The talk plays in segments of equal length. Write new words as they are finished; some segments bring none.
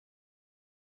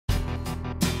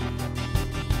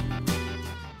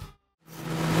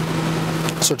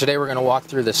So today we're going to walk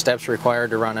through the steps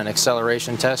required to run an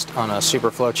acceleration test on a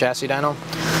SuperFlow Chassis Dyno.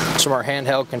 So from our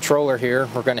handheld controller here,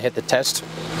 we're going to hit the test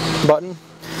button.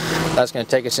 That's going to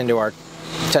take us into our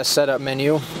test setup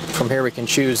menu. From here we can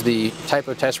choose the type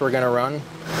of test we're going to run.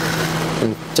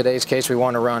 In today's case we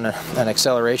want to run an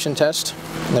acceleration test.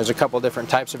 There's a couple different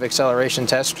types of acceleration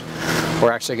tests.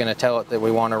 We're actually going to tell it that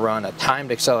we want to run a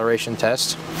timed acceleration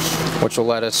test, which will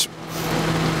let us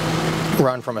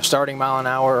run from a starting mile an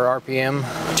hour or RPM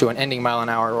to an ending mile an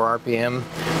hour or RPM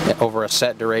over a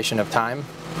set duration of time.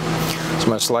 So I'm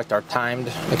going to select our timed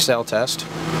accel test.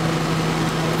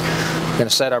 We're going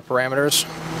to set our parameters.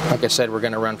 Like I said, we're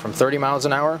going to run from 30 miles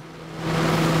an hour.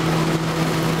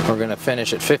 We're going to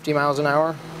finish at 50 miles an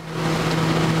hour.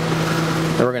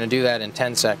 And we're going to do that in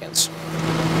 10 seconds.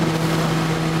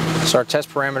 So our test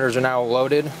parameters are now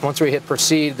loaded. Once we hit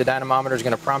proceed, the dynamometer is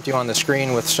going to prompt you on the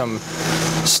screen with some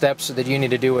steps that you need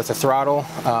to do with the throttle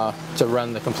to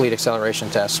run the complete acceleration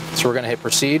test. So we're going to hit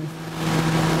proceed.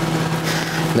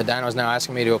 The dyno is now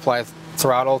asking me to apply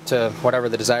throttle to whatever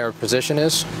the desired position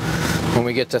is. When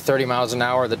we get to 30 miles an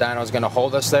hour, the dyno is going to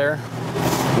hold us there,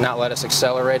 not let us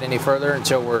accelerate any further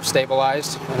until we're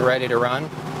stabilized and ready to run.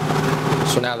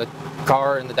 So now the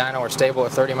car and the dyno are stable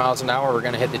at 30 miles an hour. We're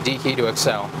going to hit the D key to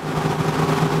accel.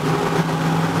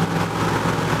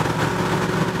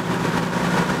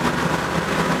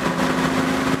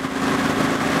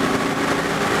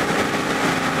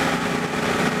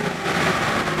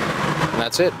 And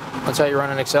that's it. That's how you run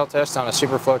an accel test on a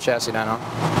SuperFlow Chassis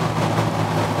Dyno.